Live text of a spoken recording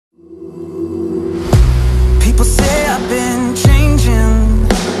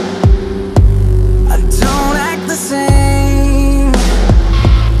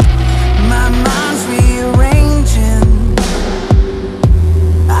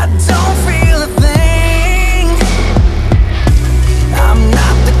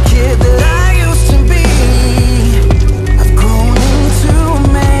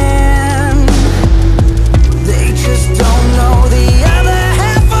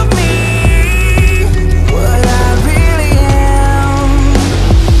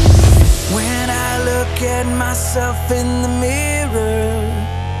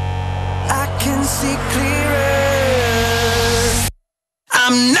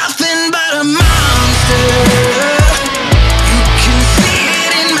nothing but a monster. You can see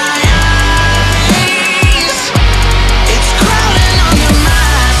it in my eyes. It's crawling under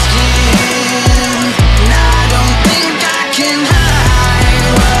my skin, and I don't think I can hide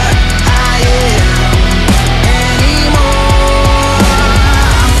what I am anymore.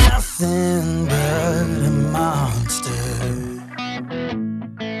 I'm nothing but a monster.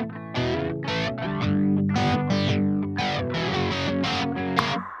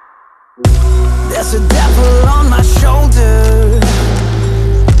 There's a devil on my shoulder.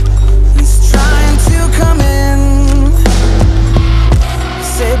 He's trying to come in. He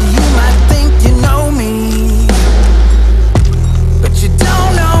said you might think you know me, but you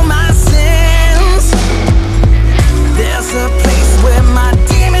don't know my sins. There's a place where my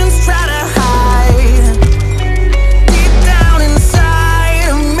demons try to hide, deep down inside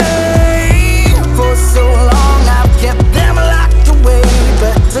of me. For so long I've kept them locked away,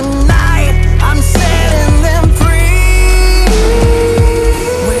 but tonight I'm setting them free.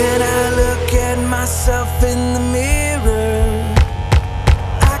 When I look at myself in the mirror,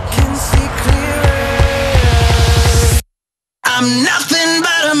 I can see clearer. I'm nothing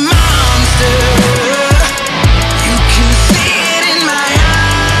but a monster. You can see it in my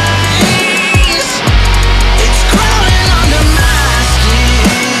eyes. It's crawling under my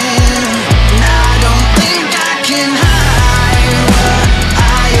skin, and I don't think I can hide what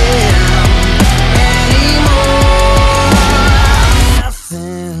I am anymore.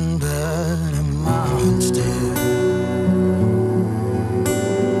 Nothing but a monster.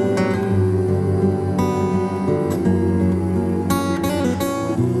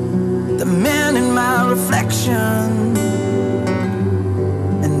 The man in my reflection,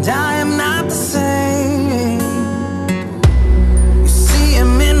 and I am not the same. You see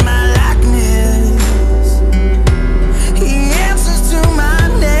him in my likeness. He answers to my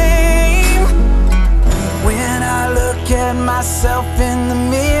name. When I look at myself in the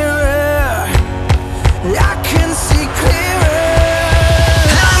mirror, I can see clearer.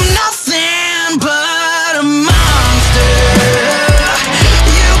 I'm nothing but a monster.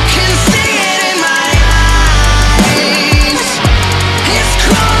 You can see it in my eyes. It's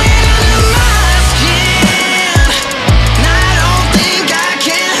crawling under my skin, and I don't think I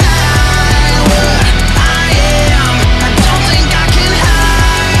can hide what I am. I don't think I can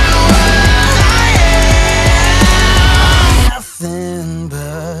hide what I am. Nothing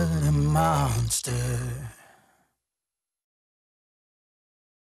but a monster.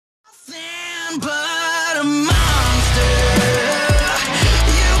 Nothing but a monster.